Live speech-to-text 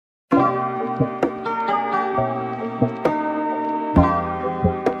Yeah.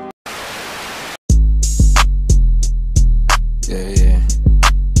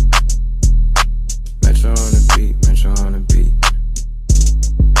 Metro on the beat, Metro on the beat.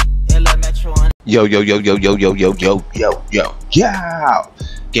 Yo.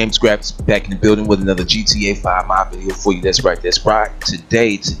 Game Scraps back in the building with another GTA 5 mod video for you. That's right.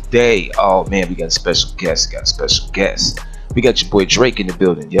 Today, oh man, we got a special guest. We got your boy Drake in the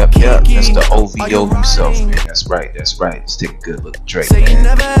building. Yep. That's the OVO himself, man. That's right. Let's take a good look at Drake,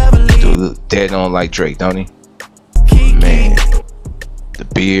 man. Do a little dead on like Drake, don't he? Man, the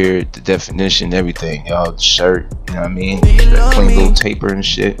beard, the definition, everything, y'all. The shirt, you know what I mean? That clean little taper and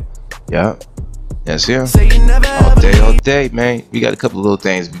shit. Yup. That's him. All day, man. We got a couple of little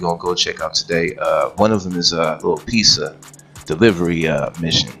things we gonna go check out today. One of them is a little pizza delivery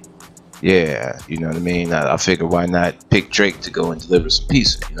mission. Yeah, you know what I mean. I figured why not pick Drake to go and deliver some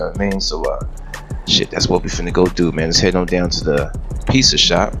pizza. You know what I mean? So shit, that's what we finna go do, man. Let's head on down to the pizza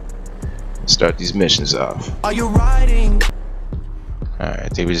shop and start these missions off. Are you riding? All right, I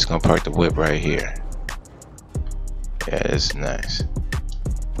think we're just gonna park the whip right here. Yeah, that's nice.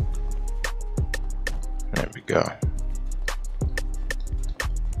 There we go.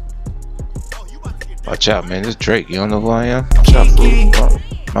 Watch out, man. This is Drake. You don't know who I am? Watch out, fool. Oh,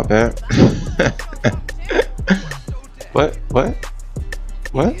 my bad. What?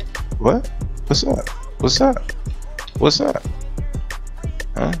 What's up?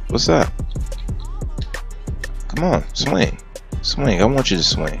 Huh? What's up? Come on, swing. I want you to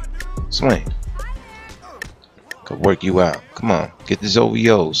swing. Could work you out. Come on, get these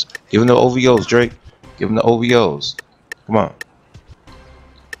OVOs. Give him the OVOs, Drake. Give him the OVOs. Come on.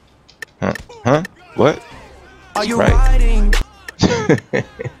 Huh? What? Are you riding?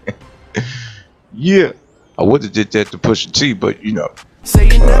 Yeah. I would have did that to Pusha T, but you know.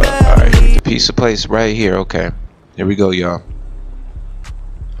 Alright, the pizza place right here. Okay. Here we go, y'all.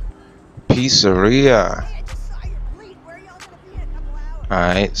 Pizzeria.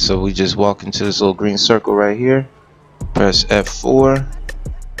 Alright, so we just walk into this little green circle right here. Press F4.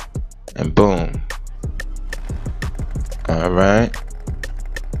 And boom. Alright.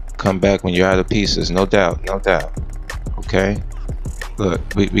 Come back when you're out of pieces, no doubt. Okay. Look,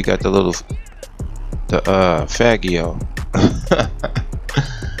 we got the Faggio.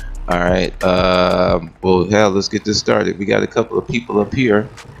 Alright, well hell, let's get this started. We got a couple of people up here.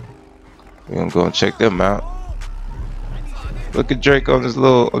 We're gonna go and check them out. Look at Drake on this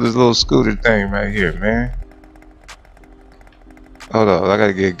little scooter thing right here, man. Hold on, I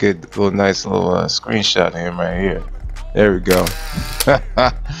gotta get a good nice little screenshot of him right here. There we go.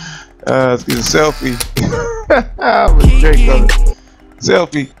 Let's get a selfie. With Drake on it.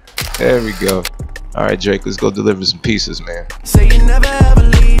 Selfie. There we go. Alright, Drake, let's go deliver some pieces, man.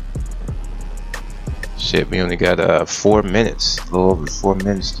 Shit, we only got 4 minutes. A little over 4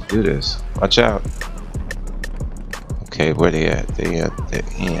 minutes to do this. Watch out. Okay, where they at? They at the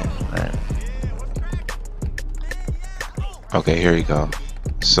end. Alright. Okay, here you go.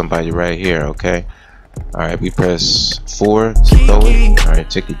 Somebody right here, okay? Alright, we press 4 to throw it. Alright,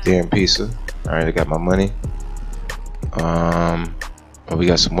 take your damn pizza. Alright, I got my money. Oh, we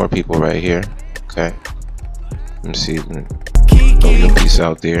got some more people right here. Okay. Let me see. Throw your piece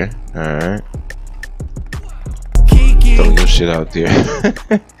out there. Alright. Throw your shit out there.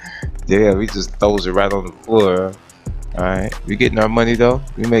 Damn, we just throws it right on the floor. Alright. We getting our money though.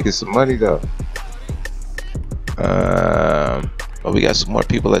 We making some money though. Oh, we got some more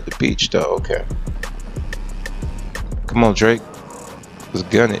people at the beach though. Okay. Come on, Drake. Let's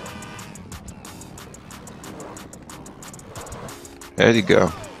gun it. There you go.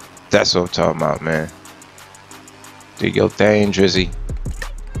 That's what I'm talking about, man. Do your thing, Drizzy.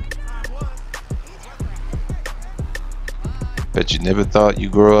 Bet you never thought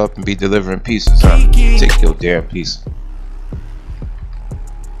you'd grow up and be delivering pizzas, huh? Take your damn piece. There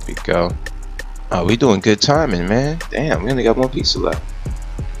we go. Oh, we doing good timing, man. Damn, we only got 1 pizza left.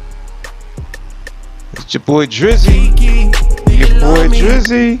 It's your boy Drizzy. Your boy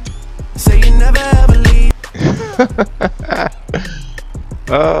Drizzy. Say you never ever leave.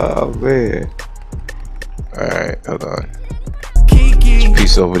 Oh man. Alright, hold on. Get your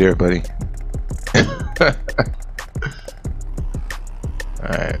piece over there, buddy.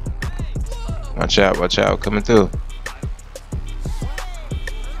 Alright. Watch out, coming through.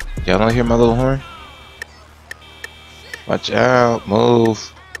 Y'all don't hear my little horn? Watch out,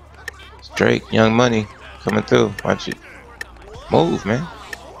 move. It's Drake, Young Money, coming through. Watch it. Move, man.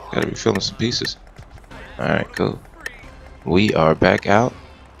 Gotta be filling some pieces. Alright, cool. We are back out.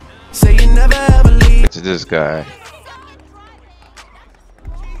 Say you never ever leave. To this guy.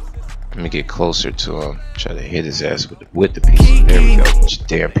 Let me get closer to him. Try to hit his ass with the pizza. There we go. Get your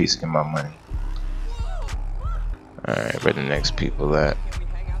damn pizza. Get my money. Alright, where the next people at?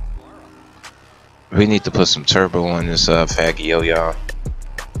 We need to put some turbo on this Fagio, y'all.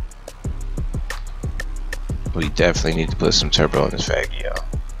 We definitely need to put some turbo on this Fagio.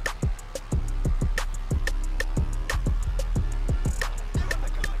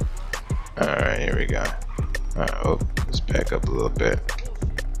 Alright, here we go. Alright, oh, let's back up a little bit.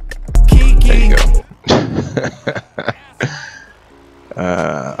 There you go.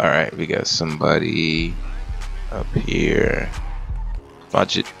 Alright, we got somebody up here.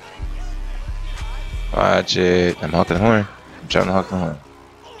 Watch it. Watch it. I'm honking the horn. I'm trying to honk the horn.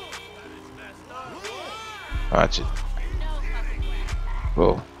 Watch it.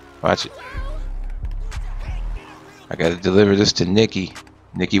 Whoa. Watch it. I gotta deliver this to Nikki.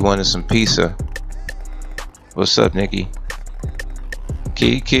 Nikki wanted some pizza. What's up, Nikki?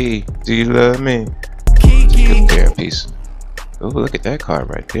 Kiki, do you love me? Good damn pizza. Oh, look at that card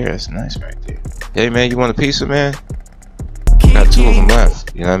right there. That's nice right there. Hey, man, you want a pizza, man? Got 2 of them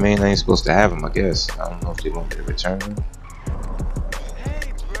left. You know what I mean? I ain't supposed to have them, I guess. I don't know if they want me to return them.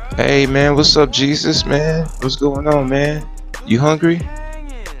 Hey, man, what's up, Jesus, man? What's going on, man? You hungry?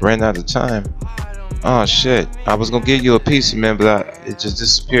 Ran out of time. Oh, shit. I was gonna give you a pizza, man, but it just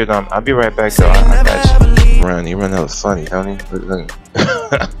disappeared. I'll be right back, though. I got you. He run out funny, don't he? Look.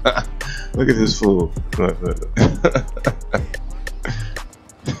 Look at this fool. Look.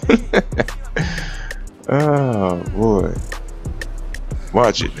 Oh, boy.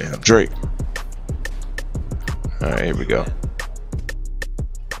 Watch it, man. I'm Drake. Alright, here we go.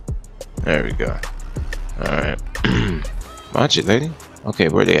 There we go. Alright. Watch it, lady. Okay,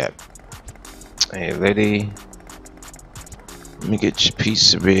 where they at? Hey, lady. Let me get your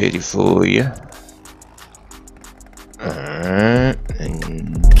pizza ready for you. Alright.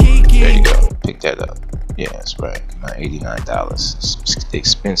 And there you go. Pick that up. Yeah, that's right. My $89. It's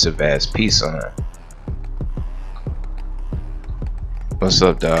expensive ass pizza, huh? What's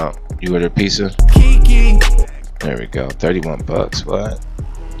up, dog? You order pizza? There we go. 31 bucks. What?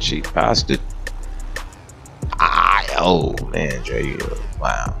 Cheap bastard. Oh man, Drake.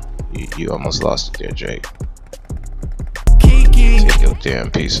 Wow. You almost lost it there, Drake. Take your damn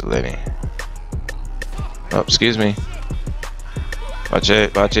pizza, lady. Oh, excuse me. Watch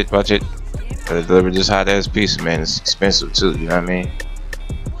it. Gotta deliver this hot ass pizza, man. It's expensive too, you know what I mean?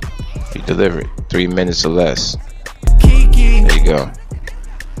 You deliver it 3 minutes or less. There you go.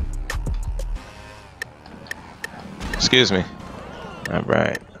 Excuse me.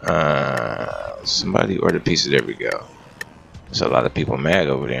 Alright. Somebody ordered pizza. There we go. There's a lot of people mad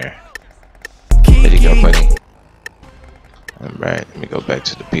over there. There you go, buddy. Alright, let me go back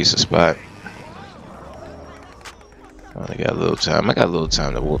to the pizza spot. I only got a little time. I got a little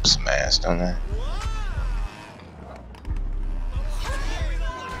time to whoop some ass, don't I?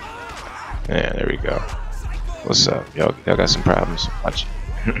 Yeah, there we go. What's up? Y'all got some problems? Watch it.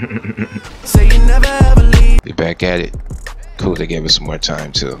 Be back at it. Cool, they gave us some more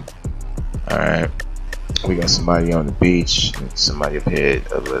time too. Alright. We got somebody on the beach. Somebody up ahead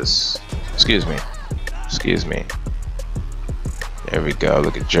of us. Excuse me. There we go.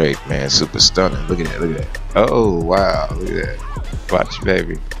 Look at Drake, man. Super stunning. Look at that. Oh, wow. Look at that. Watch it,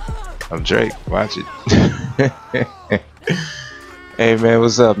 baby. I'm Drake. Watch it. Hey, man.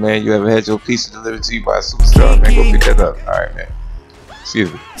 What's up, man? You ever had your pizza delivered to you by a superstar? Man, go pick that up. Alright, man.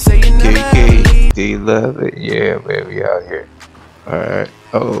 Excuse me. Kiki, do you love it? Yeah, man. We out here. Alright.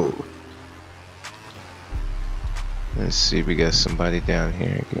 Oh. Let's see. We got somebody down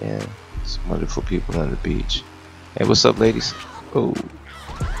here again. Some wonderful people on the beach. Hey, what's up, ladies? Oh,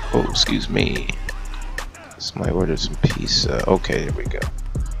 excuse me. Somebody ordered some pizza. Okay, there we go.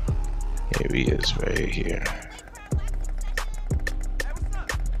 Here he is, right here.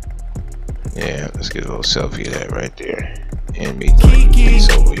 Yeah, let's get a little selfie of that right there. And me throwing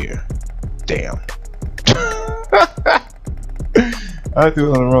pizza over here. Damn. I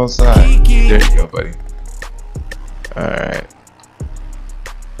threw it on the wrong side. There you go, buddy. Alright.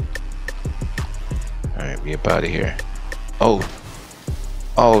 Alright, we up out of here.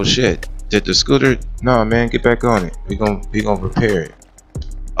 Oh shit. Did the scooter? No, man, get back on it. We gonna repair it.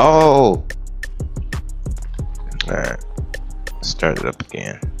 Oh. Alright. Start it up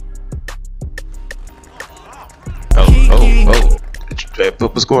again. Oh.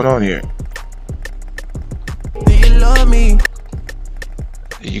 What's going on here? Do you love me?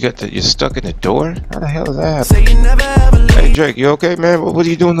 You're stuck in the door? How the hell is that Say you never ever leave. Hey Drake, you okay, man? What are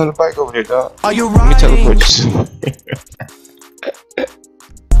you doing on the bike over there, dog? Are you Let me riding? teleport you.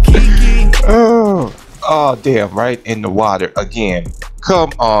 Oh, damn! Right in the water again.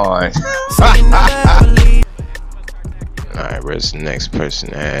 Come on. Something I never leave. Alright, where's the next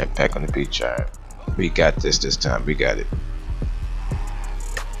person at? Back on the beach. Alright. We got this time. We got it.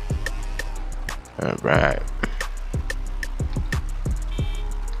 Alright.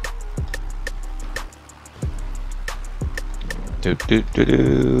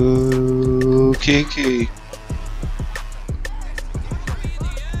 Kiki.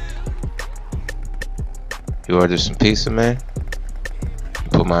 You ordered some pizza, man?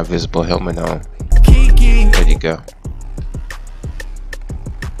 Put my invisible helmet on. Kiki. There you go.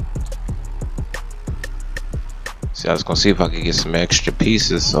 See, I was gonna see if I could get some extra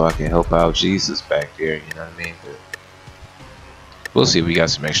pieces so I can help out Jesus back there, you know what I mean? But we'll see if we got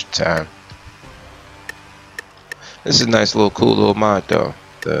some extra time. This is a nice little cool little mod though.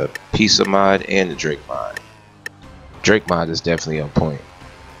 The pizza mod and the Drake mod. Drake mod is definitely on point.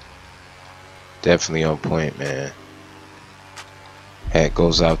 Definitely on point, man. Hat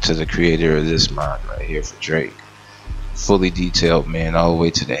goes out to the creator of this mod right here for Drake. Fully detailed, man, all the way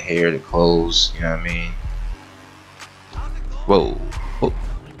to the hair, the clothes, you know what I mean? Whoa. Oh,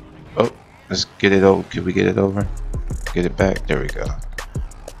 oh, let's get it over. Can we get it over? Get it back. There we go.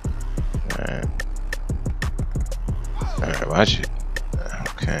 Alright. Alright, watch it.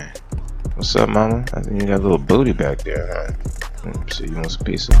 Okay. What's up, mama? I think you got a little booty back there, huh? So you want some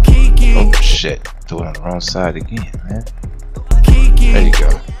pizza? Oh shit. Threw it on the wrong side again, man. There you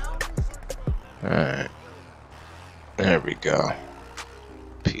go. Alright. There we go.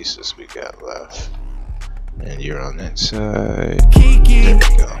 Pieces we got left. And you're on that side. There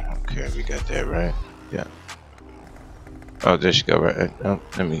we go. Okay, we got that right. Yeah. Oh, there she go, right? Oh,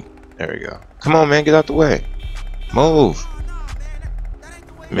 let me. There we go. Come on, man, get out the way. Move.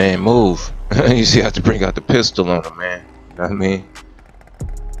 Man, move. You see, I have to bring out the pistol on him, man. You know what I mean?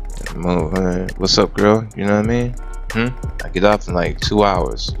 Move. What's up, girl? You know what I mean? I get off in like 2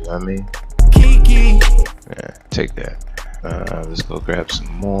 hours. You know what I mean? Yeah, take that. Let's go grab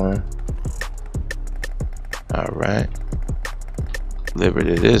some more. Alright. Deliver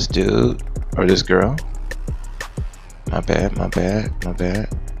to this dude. Or this girl. My bad, my bad, my bad.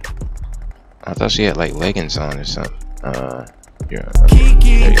 I thought she had like leggings on or something. Yeah.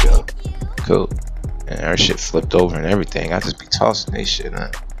 There you go. Cool. And our shit flipped over and everything. I just be tossing this shit, huh?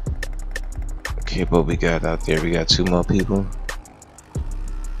 Okay, what we got out there? We got 2 more people.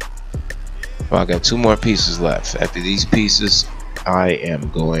 Well, I got 2 more pieces left. After these pieces, I am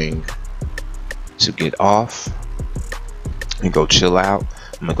going to get off and go chill out.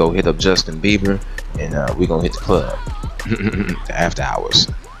 I'm gonna go hit up Justin Bieber and we gonna hit the club. The after hours.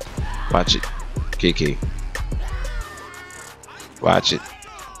 Watch it, Kiki. Watch it.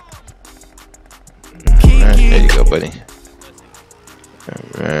 Alright, there you go, buddy.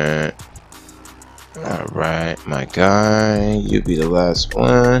 Alright. Alright, my guy. You be the last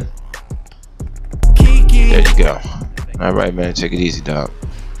one. There you go. Alright, man. Take it easy, dog.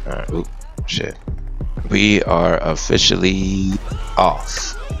 Alright, oop. Shit. We are officially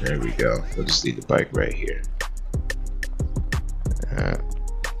off. There we go. We'll just leave the bike right here.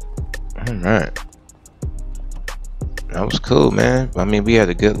 Alright. That was cool, man. I mean, we had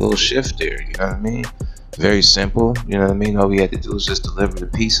a good little shift there, you know what I mean? Very simple, you know what I mean? All we had to do was just deliver the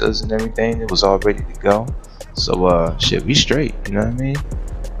pizzas and everything. It was all ready to go. So, shit, we straight, you know what I mean?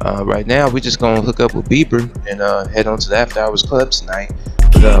 Right now, we just gonna hook up with Bieber and head on to the After Hours Club tonight.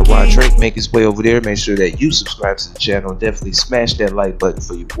 But while Drake make his way over there, make sure that you subscribe to the channel. Definitely smash that like button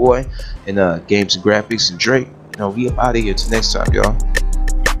for your boy. And Games and Graphics and Drake. You know, we up out of here till next time, y'all.